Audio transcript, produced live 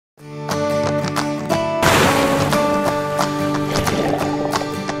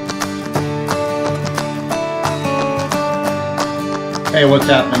Hey, what's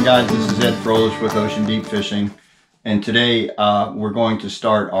happening, guys? This is Ed Frohlich with Ocean Deep Fishing, and today we're going to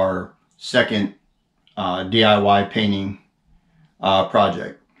start our second DIY painting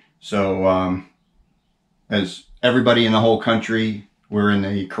project. So as everybody in the whole country, we're in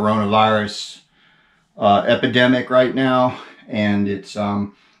the coronavirus epidemic right now, and it's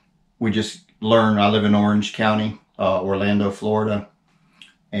we just learned, I live in Orange County, Orlando, Florida,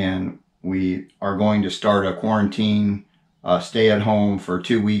 and we are going to start a quarantine stay at home for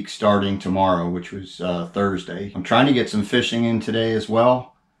 2 weeks starting tomorrow, which was Thursday. I'm trying to get some fishing in today as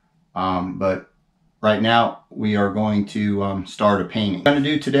well, but right now we are going to start a painting. What I'm going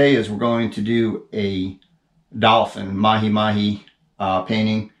to do today is we're going to do a dolphin mahi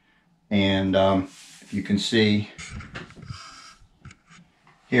painting, and if you can see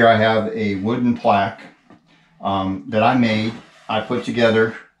here, I have a wooden plaque that I made. I put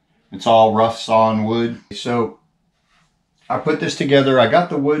together. It's all rough sawn wood. So I put this together. I got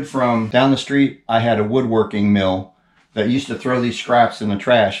the wood from down the street. I had a woodworking mill that used to throw these scraps in the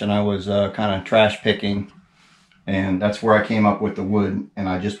trash, and I was kind of trash picking, and that's where I came up with the wood. And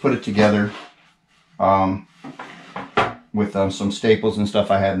I just put it together with some staples and stuff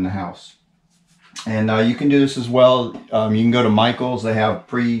I had in the house. And you can do this as well. You can go to Michael's. They have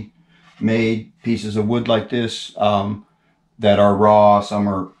pre-made pieces of wood like this that are raw. Some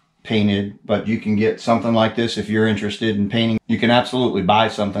are painted, but you can get something like this if you're interested in painting. You can absolutely buy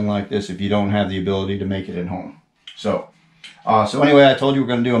something like this if you don't have the ability to make it at home. So anyway, I told you we're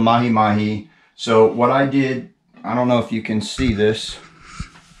going to do a mahi. So what I did, I don't know if you can see this.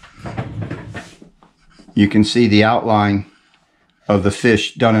 You can see the outline of the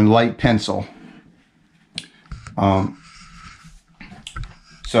fish done in light pencil.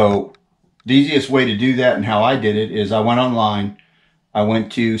 So the easiest way to do that and how I did it is I went online. I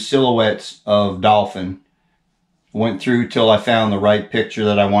went to silhouettes of dolphin, went through till I found the right picture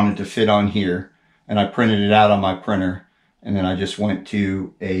that I wanted to fit on here, and I printed it out on my printer. And then I just went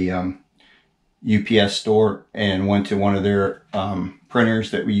to a UPS store and went to one of their printers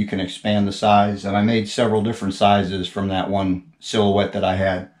that you can expand the size, and I made several different sizes from that one silhouette that I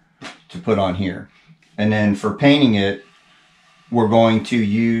had to put on here. And then for painting it, we're going to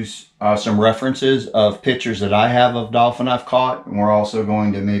use some references of pictures that I have of dolphin I've caught, and we're also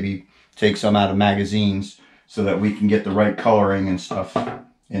going to maybe take some out of magazines so that we can get the right coloring and stuff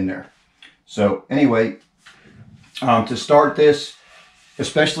in there. So anyway, to start this,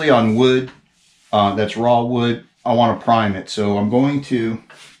 especially on wood that's raw wood, I want to prime it. So I'm going to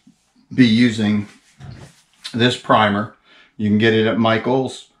be using this primer. You can get it at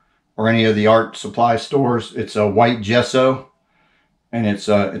Michael's or any of the art supply stores. It's a white gesso, and it's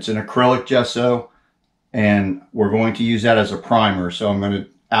an acrylic gesso, and we're going to use that as a primer. So I'm going to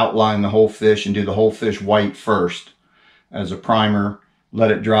outline the whole fish and do the whole fish white first as a primer,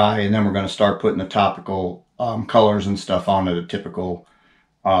 let it dry, and then we're going to start putting the topical colors and stuff on it a typical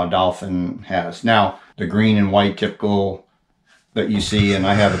dolphin has. Now, the green and white typical that you see, and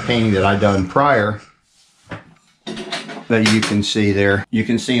I have a painting that I done prior that you can see there. You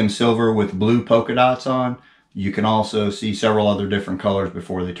can see them silver with blue polka dots on. You can also see several other different colors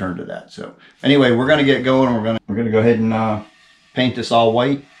before they turn to that. So anyway, we're going to get going. We're going to go ahead and paint this all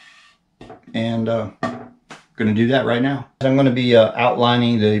white, and going to do that right now. I'm going to be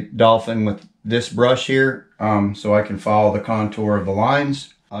outlining the dolphin with this brush here, so I can follow the contour of the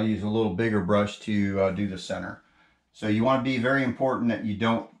lines. I'll use a little bigger brush to do the center. So you want to be very important that you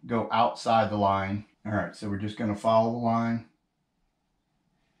don't go outside the line. All right, so we're just going to follow the line.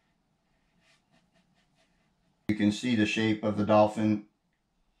 You can see the shape of the dolphin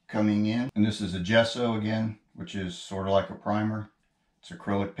coming in. And this is a gesso again, which is sort of like a primer. It's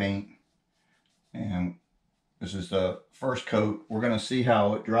acrylic paint. And this is the first coat. We're going to see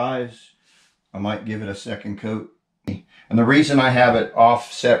how it dries. I might give it a second coat. And the reason I have it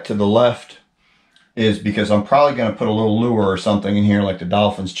offset to the left is because I'm probably going to put a little lure or something in here, like the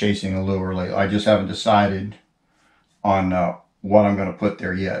dolphin's chasing a lure. I just haven't decided on what I'm going to put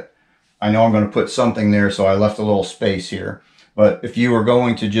there yet. I know I'm going to put something there, so I left a little space here. But if you were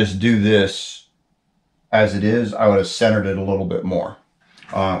going to just do this as it is, I would have centered it a little bit more.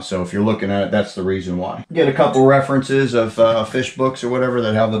 So if you're looking at it, that's the reason why. Get a couple references of fish books or whatever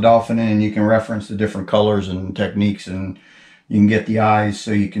that have the dolphin in, and you can reference the different colors and techniques, and you can get the eyes,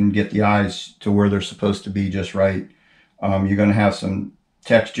 so you can get the eyes to where they're supposed to be just right. You're going to have some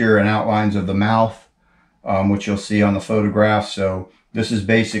texture and outlines of the mouth, which you'll see on the photograph. So this is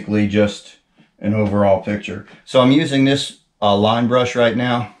basically just an overall picture. So I'm using this line brush right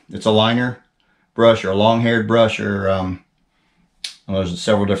now. It's a liner brush or a long-haired brush, or well, there's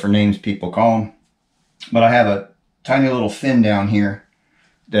several different names people call them. But I have a tiny little fin down here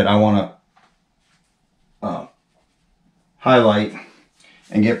that I want to highlight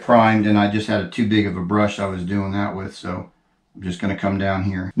and get primed, and I just had too big of a brush I was doing that with, so I'm just going to come down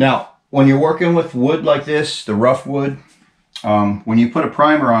here. Now, when you're working with wood like this, the rough wood, when you put a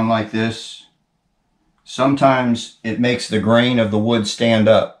primer on like this, sometimes it makes the grain of the wood stand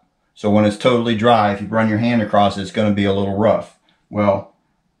up. So when it's totally dry, if you run your hand across it, it's going to be a little rough. Well,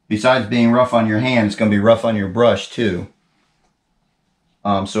 besides being rough on your hand, it's going to be rough on your brush too.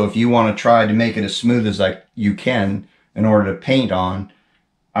 So if you want to try to make it as smooth as you can in order to paint on,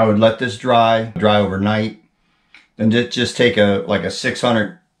 I would let this dry overnight. Then just take like a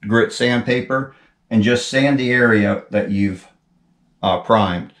 600 grit sandpaper and just sand the area that you've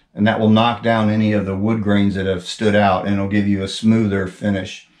primed. And that will knock down any of the wood grains that have stood out, and it'll give you a smoother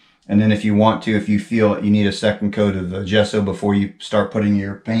finish. And then if you want to, if you feel you need a second coat of the gesso before you start putting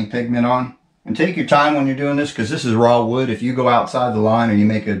your paint pigment on. And take your time when you're doing this, because this is raw wood. If you go outside the line or you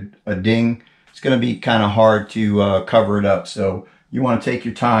make a ding, it's going to be kind of hard to cover it up. So you want to take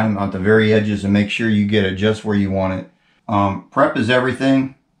your time at the very edges and make sure you get it just where you want it. Prep is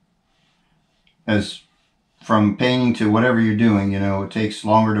everything. As from painting to whatever you're doing, you know, it takes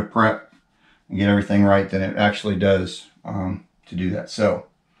longer to prep and get everything right than it actually does to do that. So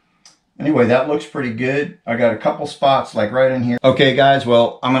anyway, that looks pretty good. I got a couple spots like right in here. Okay guys,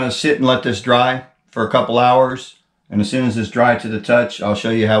 well, I'm going to sit and let this dry for a couple hours. And as soon as it's dry to the touch, I'll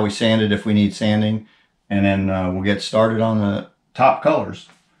show you how we sand it if we need sanding. And then we'll get started on the top colors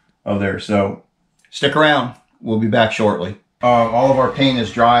of there. So stick around. We'll be back shortly. All of our paint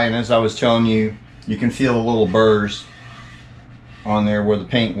is dry, and as I was telling you, you can feel the little burrs on there where the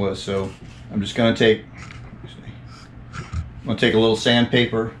paint was. So I'm just going to take a little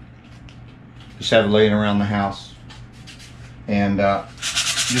sandpaper, just have it laying around the house, and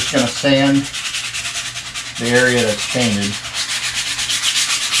just going to sand the area that's painted.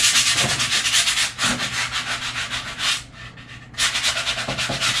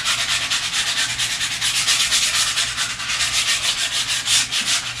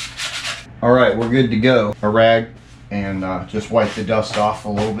 All right, we're good to go. A rag, and just wipe the dust off a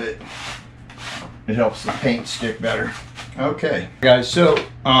little bit. It helps the paint stick better. Okay, guys, so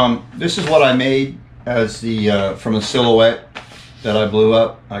this is what I made as the from a silhouette that I blew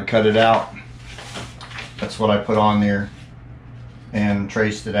up. I cut it out. That's what I put on there and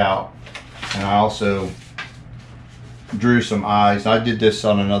traced it out. And I also drew some eyes. I did this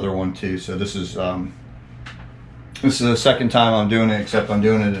on another one too, so this is the second time I'm doing it, except I'm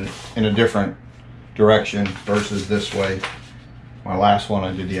doing it in a different direction versus this way. My last one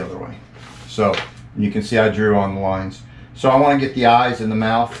I did the other way. So you can see I drew on the lines. So I want to get the eyes and the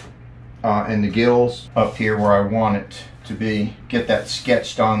mouth and the gills up here where I want it to be. Get that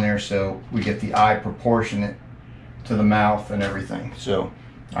sketched on there so we get the eye proportionate to the mouth and everything. So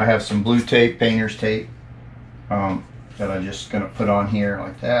I have some blue tape, painter's tape, that I'm just going to put on here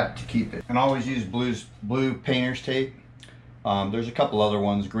like that to keep it. And I always use blue painter's tape. There's a couple other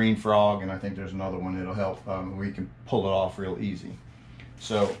ones, green frog, and I think there's another one that'll help where you can pull it off real easy.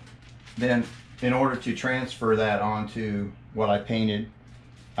 So then in order to transfer that onto what I painted,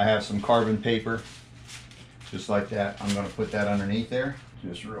 I have some carbon paper, just like that. I'm going to put that underneath there,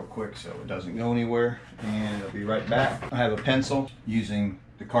 just real quick so it doesn't go anywhere, and I'll be right back. I have a pencil using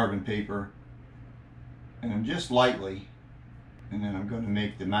the carbon paper, and I'm just lightly, and then I'm going to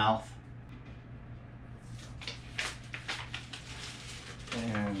make the mouth.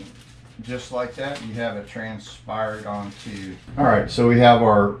 And just like that, you have it transpired onto. All right, so we have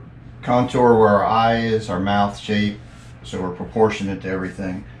our contour where our eye is, our mouth shape, so we're proportionate to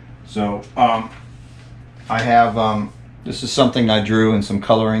everything. So I have, this is something I drew in some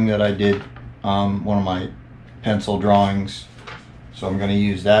coloring that I did, one of my pencil drawings. So I'm going to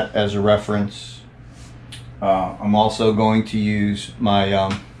use that as a reference. I'm also going to use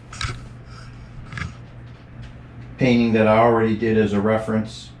my painting that I already did as a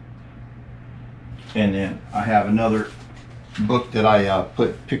reference. And then I have another book that I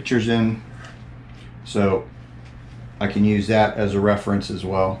put pictures in, so I can use that as a reference as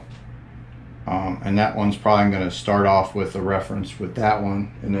well. And that one's probably going to start off with a reference with that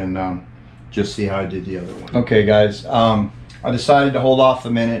one, and then just see how I did the other one. Okay guys, I decided to hold off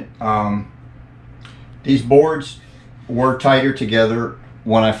a minute. These boards were tighter together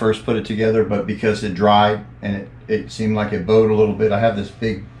when I first put it together, but because it dried and it seemed like it bowed a little bit, I have this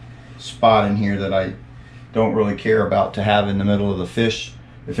big spot in here that I don't really care about to have in the middle of the fish.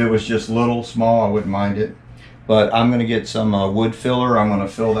 If it was just little, small, I wouldn't mind it. But I'm going to get some wood filler. I'm going to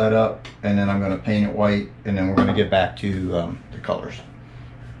fill that up, and then I'm going to paint it white, and then we're going to get back to the colors.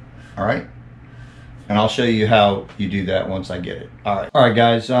 All right? And I'll show you how you do that once I get it. All right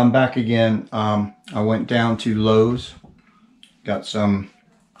guys, I'm back again. I went down to Lowe's, got some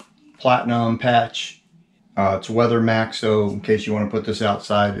platinum patch. It's Weather Max, so in case you want to put this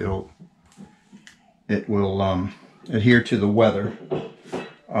outside, it will adhere to the weather.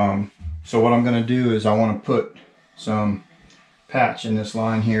 So what I'm going to do is I want to put some patch in this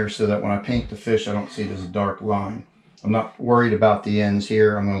line here so that when I paint the fish, I don't see this dark line. I'm not worried about the ends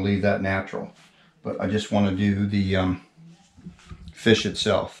here. I'm going to leave that natural. But I just want to do the fish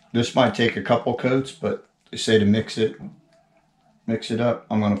itself. This might take a couple coats, but they say to mix it up.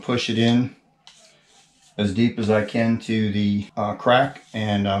 I'm going to push it in as deep as I can to the crack,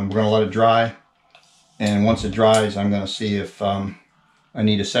 and we're going to let it dry. And once it dries, I'm going to see if I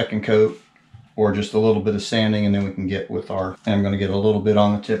need a second coat or just a little bit of sanding, and then we can get with our, and I'm going to get a little bit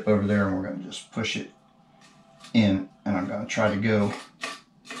on the tip over there, and we're going to just push it in, and I'm going to try to go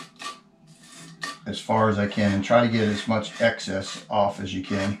as far as I can and try to get as much excess off as you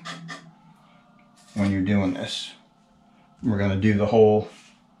can when you're doing this. We're going to do the whole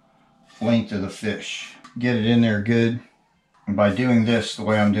length of the fish. Get it in there good, and by doing this the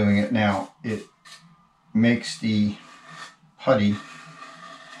way I'm doing it now, it makes the putty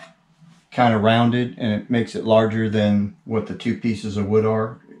kind of rounded, and it makes it larger than what the two pieces of wood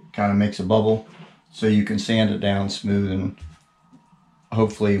are. It kind of makes a bubble, so you can sand it down smooth, and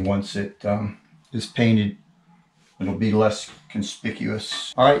hopefully once it is painted, it'll be less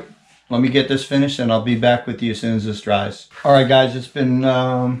conspicuous. All right, let me get this finished and I'll be back with you as soon as this dries. All right guys, it's been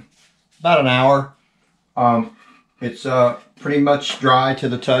about an hour. It's pretty much dry to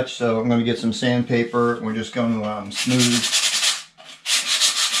the touch, so I'm going to get some sandpaper. We're just going to smooth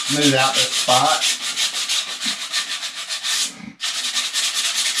out this spot.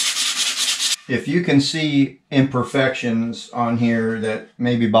 If you can see imperfections on here that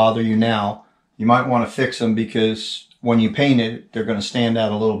maybe bother you now, you might want to fix them, because when you paint it, they're going to stand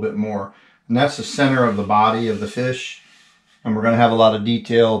out a little bit more. And that's the center of the body of the fish. And we're going to have a lot of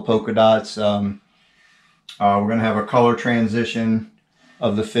detail, polka dots. We're going to have a color transition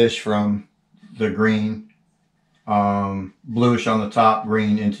of the fish from the green, bluish on the top,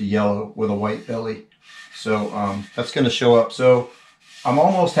 green into yellow with a white belly. So that's going to show up. So I'm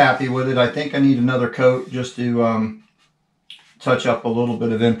almost happy with it. I think I need another coat just to touch up a little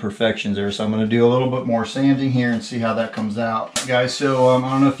bit of imperfections there. So I'm going to do a little bit more sanding here and see how that comes out. Guys, so I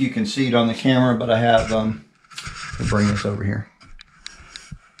don't know if you can see it on the camera, but I have, I'll bring this over here.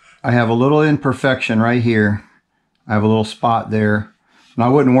 I have a little imperfection right here. I have a little spot there. And I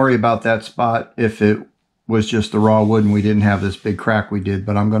wouldn't worry about that spot if it was just the raw wood and we didn't have this big crack we did,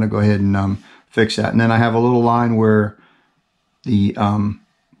 but I'm going to go ahead and fix that. And then I have a little line where the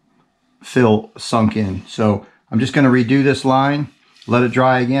fill sunk in. So I'm just going to redo this line, let it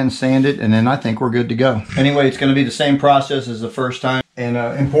dry again, sand it, and then I think we're good to go. Anyway, it's going to be the same process as the first time. And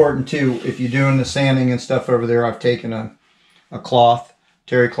important too, if you're doing the sanding and stuff over there, I've taken a cloth,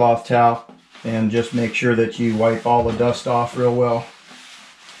 terry cloth towel, and just make sure that you wipe all the dust off real well,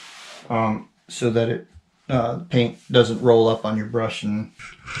 so that it paint doesn't roll up on your brush. And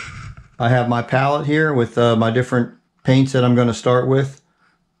I have my palette here with my different paints that I'm going to start with,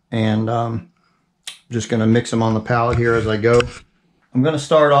 and just going to mix them on the palette here as I go. I'm going to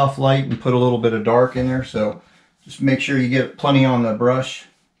start off light and put a little bit of dark in there, so just make sure you get plenty on the brush.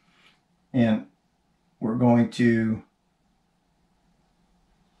 And we're going to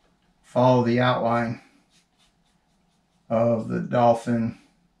follow the outline of the dolphin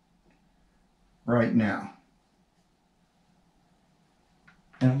right now.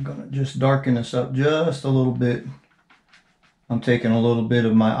 And I'm going to just darken this up just a little bit. I'm taking a little bit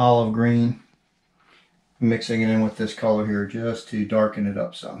of my olive green, mixing it in with this color here just to darken it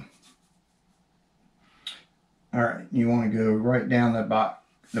up some. All right, you want to go right down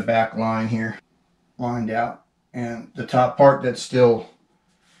the back line here, lined out, and the top part that's still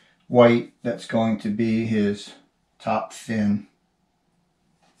white, that's going to be his top fin.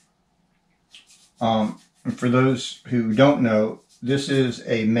 And for those who don't know, this is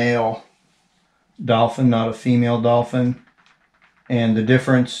a male dolphin, not a female dolphin. And the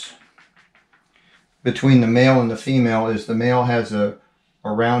difference between the male and the female is the male has a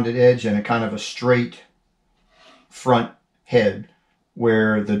rounded edge and a kind of a straight front head,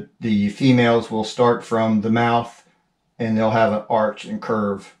 where the females will start from the mouth and they'll have an arch and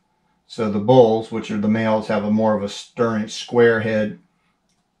curve. So the bulls, which are the males, have a more of a stern square head,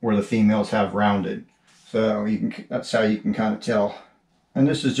 where the females have rounded. So that's how you can kind of tell. And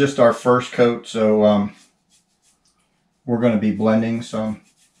this is just our first coat, so we're going to be blending some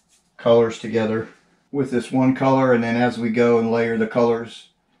colors together with this one color, and then as we go and layer the colors,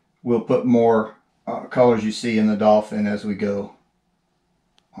 we'll put more colors you see in the Dolphin as we go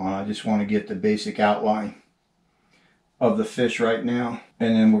on. I just want to get the basic outline of the fish right now,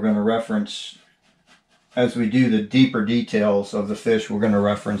 and then we're going to reference, as we do the deeper details of the fish, we're going to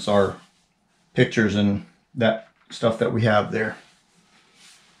reference our pictures and that stuff that we have there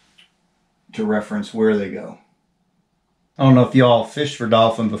to reference where they go. I don't know if y'all fished for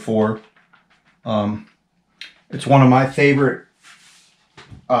dolphin before. It's one of my favorite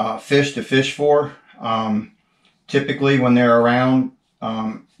fish to fish for. Typically when they're around,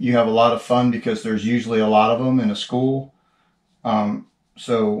 you have a lot of fun because there's usually a lot of them in a school.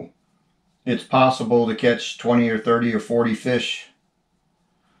 So it's possible to catch 20 or 30 or 40 fish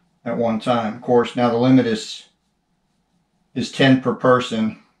at one time. Of course, now the limit is 10 per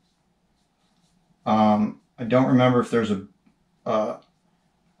person. I don't remember if there's a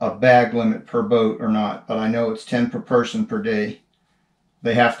bag limit per boat or not, but I know it's 10 per person per day.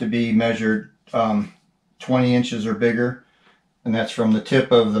 They have to be measured 20 inches or bigger, and that's from the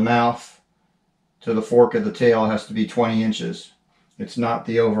tip of the mouth to the fork of the tail has to be 20 inches. It's not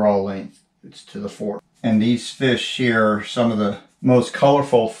the overall length, it's to the fork. And these fish here are some of the most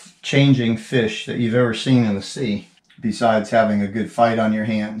colorful changing fish that you've ever seen in the sea. Besides having a good fight on your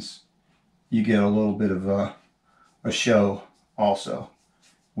hands, you get a little bit of a show also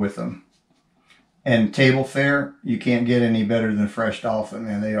with them. And table fare, you can't get any better than fresh dolphin,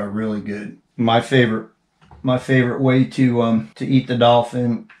 man. They are really good. My favorite way to eat the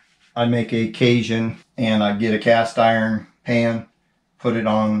dolphin, I make a Cajun, and I get a cast iron pan, put it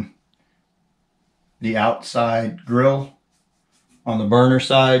on the outside grill on the burner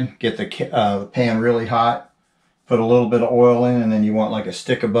side, get the pan really hot, put a little bit of oil in, and then you want like a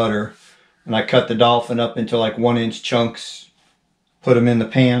stick of butter. And I cut the dolphin up into like 1-inch chunks, put them in the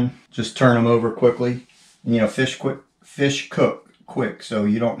pan, just turn them over quickly. And, you know, fish cook quick, so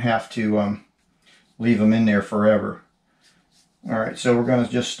you don't have to leave them in there forever. All right, so we're gonna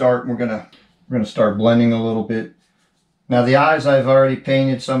just start. We're gonna start blending a little bit. Now the eyes, I've already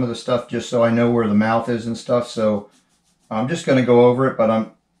painted some of the stuff just so I know where the mouth is and stuff. So I'm just gonna go over it,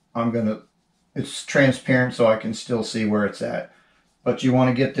 but it's transparent so I can still see where it's at. But you want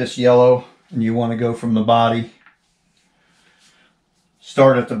to get this yellow, and you want to go from the body,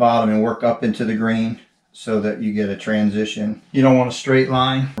 start at the bottom and work up into the green so that you get a transition. You don't want a straight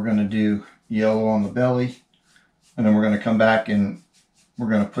line. We're going to do yellow on the belly, and then we're going to come back and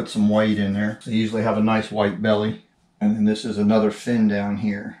we're going to put some white in there. So you usually have a nice white belly. And then this is another fin down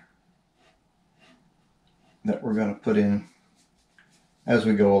here that we're going to put in as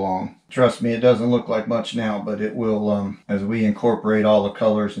we go along. Trust me, it doesn't look like much now, but it will, as we incorporate all the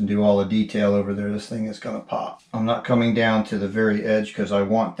colors and do all the detail over there, this thing is going to pop. I'm not coming down to the very edge because I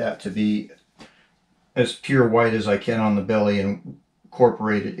want that to be as pure white as I can on the belly and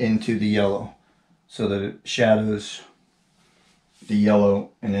incorporate it into the yellow so that it shadows the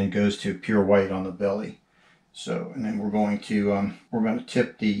yellow and then goes to pure white on the belly. So, and then we're going to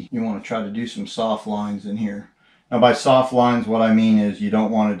tip the, you want to try to do some soft lines in here. Now by soft lines, what I mean is you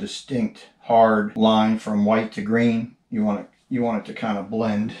don't want a distinct hard line from white to green. You want it to kind of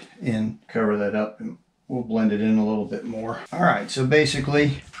blend in. Cover that up and we'll blend it in a little bit more. All right, so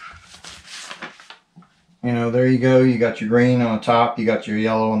basically, you know, there you go. You got your green on the top, you got your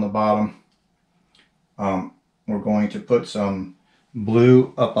yellow on the bottom. We're going to put some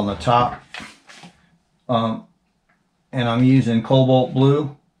blue up on the top. And I'm using cobalt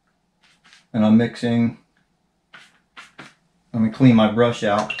blue, and I'm mixing. Let me clean my brush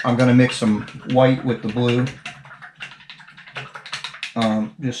out. I'm going to mix some white with the blue,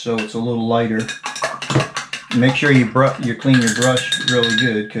 just so it's a little lighter. Make sure you clean your brush really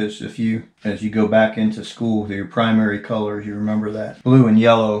good, because as you go back into school with your primary colors, you remember that blue and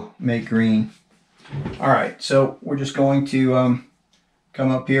yellow make green. All right, so we're just going to come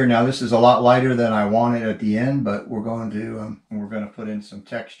up here. Now this is a lot lighter than I wanted at the end, but we're going to put in some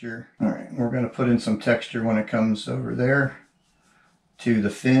texture. All right, we're going to put in some texture when it comes over there to the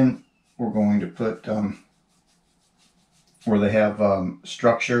fin. We're going to put where they have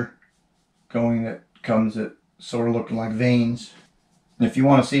structure going that comes at sort of looking like veins. And if you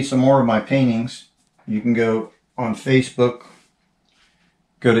want to see some more of my paintings, you can go on Facebook.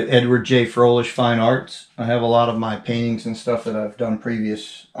 Go to Edward J. Frohlich Fine Arts. I have a lot of my paintings and stuff that I've done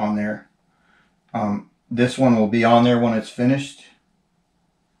previous on there. This one will be on there when it's finished.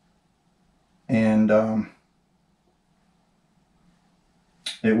 And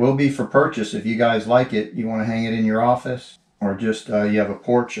it will be for purchase if you guys like it. You want to hang it in your office, or just you have a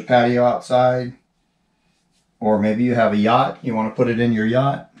porch, a patio outside, or maybe you have a yacht. You want to put it in your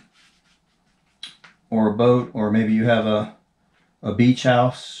yacht or a boat, or maybe you have a beach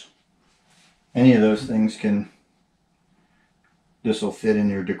house Any of those things this will fit in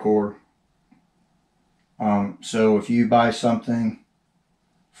your decor. So if you buy something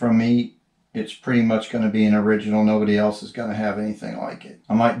from me, it's pretty much going to be an original. Nobody else is going to have anything like it.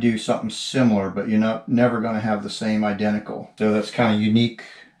 I might do something similar, but you're never going to have the same identical. So that's kind of unique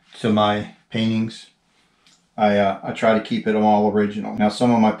to my paintings. I try to keep it all original. Now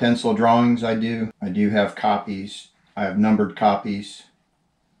some of my pencil drawings I do have copies. I have numbered copies.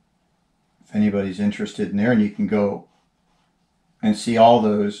 If anybody's interested in there, and you can go and see all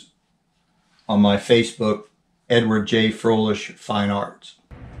those on my Facebook, Edward J. Frohlich Fine Arts.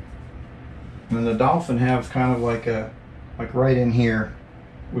 And the Dolphin have kind of like right in here,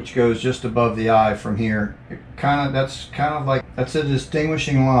 which goes just above the eye from here. That's a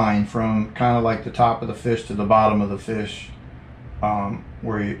distinguishing line from kind of like the top of the fish to the bottom of the fish,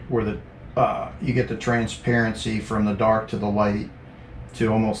 where you get the transparency from the dark to the light to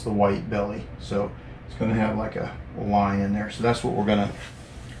almost the white belly. So it's going to have like a line in there. So that's what we're going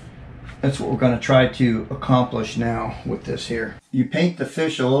to try to accomplish now with this here. You paint the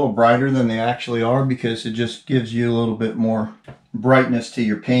fish a little brighter than they actually are because it just gives you a little bit more brightness to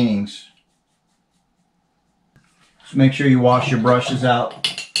your paintings. So make sure you wash your brushes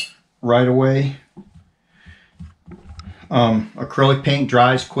out right away. Acrylic paint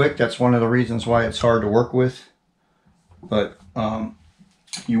dries quick. That's one of the reasons why it's hard to work with. But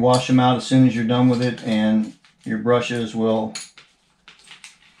you wash them out as soon as you're done with it, and your brushes will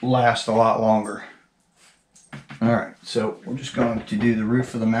last a lot longer. Alright, so we're just going to do the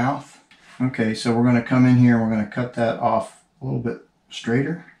roof of the mouth. Okay, so we're going to come in here and we're going to cut that off a little bit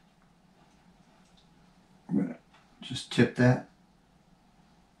straighter. We're going to just tip that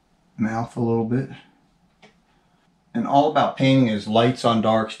mouth a little bit. And all about painting is lights on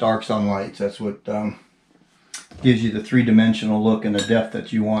darks, darks on lights. That's what gives you the three-dimensional look and the depth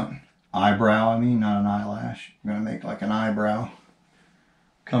that you want. Eyebrow, I mean, not an eyelash. We're going to make like an eyebrow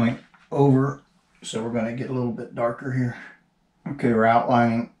coming over, so we're going to get a little bit darker here. Okay, we're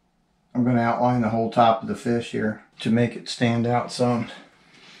outlining. I'm going to outline the whole top of the fish here to make it stand out some.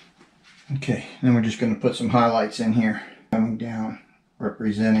 Okay, then we're just going to put some highlights in here, coming down,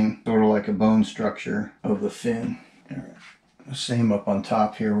 representing sort of like a bone structure of the fin. All right, the same up on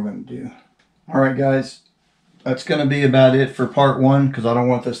top here we're going to do. All right, guys, that's going to be about it for part one because I don't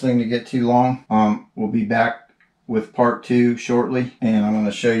want this thing to get too long. We'll be back with part two shortly, and I'm going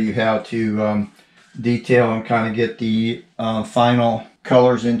to show you how to detail and kind of get the final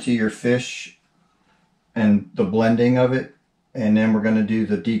colors into your fish and the blending of it. And then we're going to do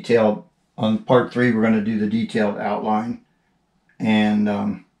the detailed, on part three we're going to do the detailed outline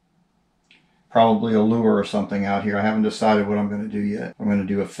and probably a lure or something out here. I haven't decided what I'm going to do yet. I'm going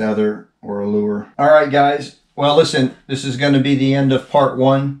to do a feather or a lure. Alright guys, well listen, this is going to be the end of part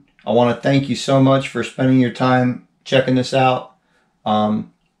one. I want to thank you so much for spending your time checking this out.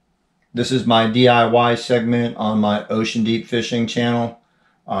 This is my DIY segment on my Ocean Deep Fishing channel.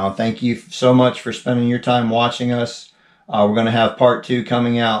 Thank you so much for spending your time watching us. We're going to have part two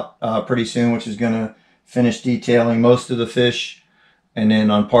coming out pretty soon, which is going to finish detailing most of the fish. And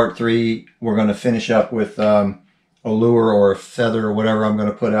then on part three, we're going to finish up with a lure or a feather or whatever I'm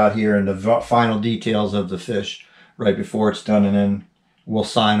going to put out here and the final details of the fish right before it's done, and then we'll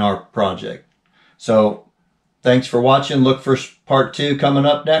sign our project. So thanks for watching. Look for part two coming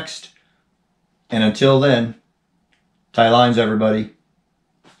up next. And until then, tie lines, everybody.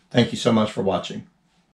 Thank you so much for watching.